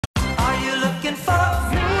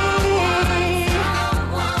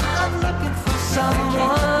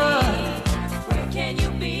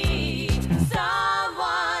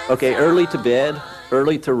Okay, early to bed,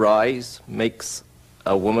 early to rise makes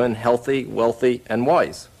a woman healthy, wealthy, and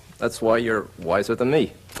wise. That's why you're wiser than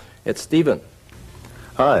me. It's Stephen.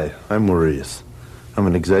 Hi, I'm Maurice. I'm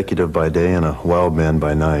an executive by day and a wild man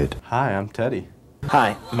by night. Hi, I'm Teddy.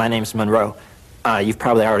 Hi, my name's Monroe. You've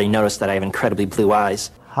probably already noticed that I have incredibly blue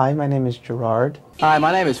eyes. Hi, my name is Gerard. Hi,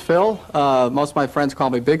 my name is Phil. Most of my friends call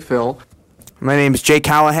me Big Phil. My name is Jay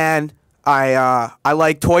Callahan. I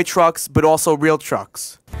like toy trucks, but also real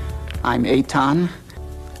trucks. I'm Eitan.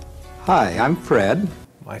 Hi, I'm Fred.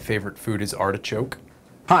 My favorite food is artichoke.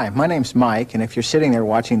 Hi, my name's Mike, and if you're sitting there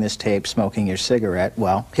watching this tape smoking your cigarette,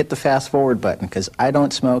 well, hit the fast forward button, because I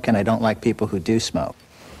don't smoke and I don't like people who do smoke.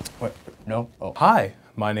 What? No? Oh. Hi,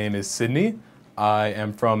 my name is Sydney. I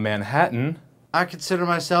am from Manhattan. I consider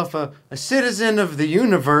myself a citizen of the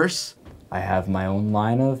universe. I have my own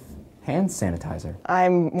line of hand sanitizer.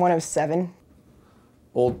 I'm one of 7.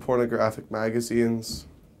 Old pornographic magazines.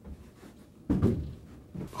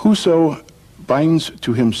 Whoso binds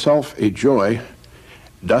to himself a joy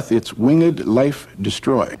doth its winged life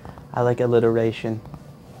destroy. I like alliteration.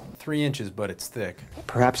 3 inches, but it's thick.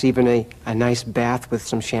 Perhaps even a nice bath with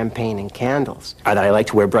some champagne and candles. I like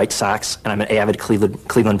to wear bright socks, and I'm an avid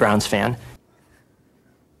Cleveland Browns fan.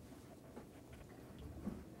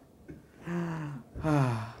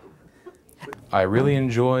 I really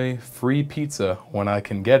enjoy free pizza when I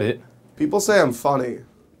can get it. People say I'm funny.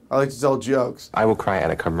 I like to tell jokes. I will cry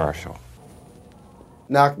at a commercial.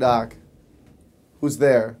 Knock, knock. Who's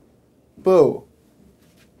there? Boo.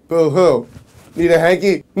 Boo-hoo. Need a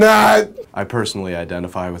hanky? Nah! I personally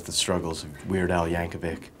identify with the struggles of Weird Al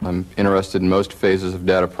Yankovic. I'm interested in most phases of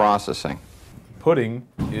data processing. Pudding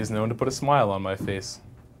is known to put a smile on my face.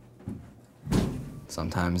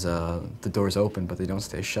 Sometimes the doors open, but they don't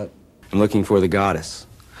stay shut. I'm looking for the goddess.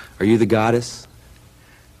 Are you the goddess?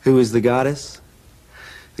 Who is the goddess?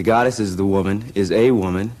 The goddess is the woman, is a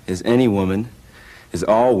woman, is any woman, is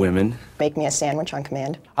all women. Make me a sandwich on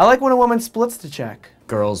command. I like when a woman splits the check.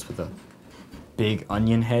 Girls with a big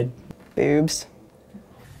onion head. Boobs.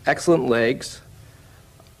 Excellent legs.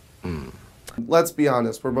 Let's be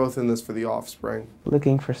honest, we're both in this for the offspring.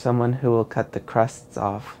 Looking for someone who will cut the crusts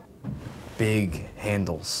off. Big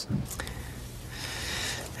handles.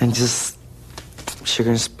 And just sugar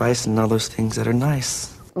and spice and all those things that are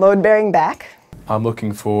nice. Load-bearing back. I'm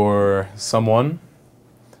looking for someone,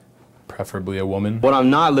 preferably a woman. What I'm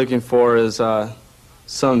not looking for is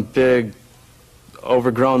some big,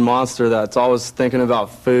 overgrown monster that's always thinking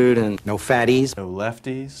about food and... No fatties. No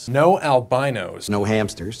lefties. No albinos. No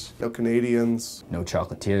hamsters. No Canadians. No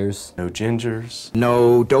chocolatiers. No gingers.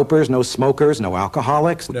 No dopers, no smokers, no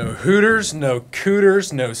alcoholics. No hooters, no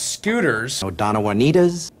cooters, no scooters. No Donna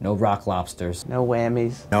Juanitas. No rock lobsters. No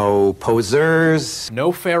whammies. No posers.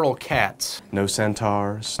 No feral cats. No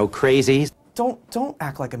centaurs. No crazies. Don't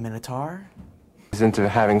act like a minotaur. He's into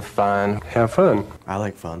having fun. Have fun. I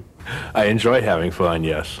like fun. I enjoy having fun,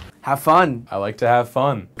 yes. Have fun. I like to have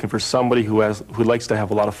fun. Looking for somebody who likes to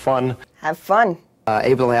have a lot of fun. Have fun.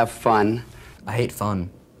 Able to have fun. I hate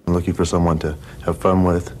fun. I'm looking for someone to have fun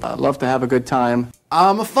with. Love to have a good time.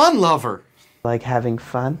 I'm a fun lover. Like having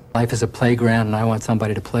fun. Life is a playground and I want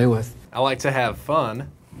somebody to play with. I like to have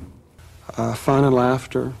fun. Fun and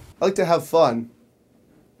laughter. I like to have fun.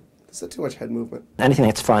 Is that too much head movement? Anything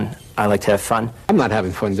that's fun, I like to have fun. I'm not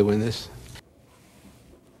having fun doing this.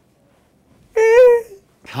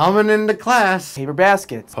 Coming into class. Paper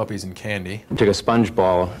baskets. Puppies and candy. Took a sponge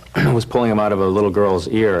ball and was pulling him out of a little girl's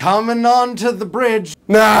ear. Coming onto the bridge.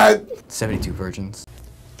 Nah! 72 virgins.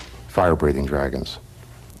 Fire-breathing dragons.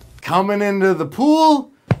 Coming into the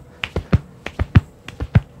pool.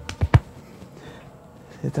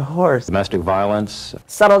 It's a horse. Domestic violence.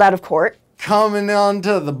 Settled out of court. Coming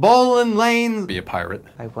onto the bowling lanes. Be a pirate.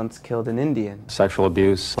 I once killed an Indian. Sexual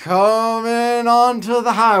abuse. Coming onto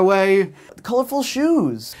the highway. Colorful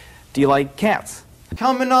shoes. Do you like cats?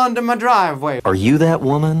 Coming onto my driveway. Are you that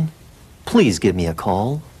woman? Please give me a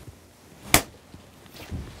call.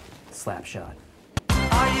 Slap shot.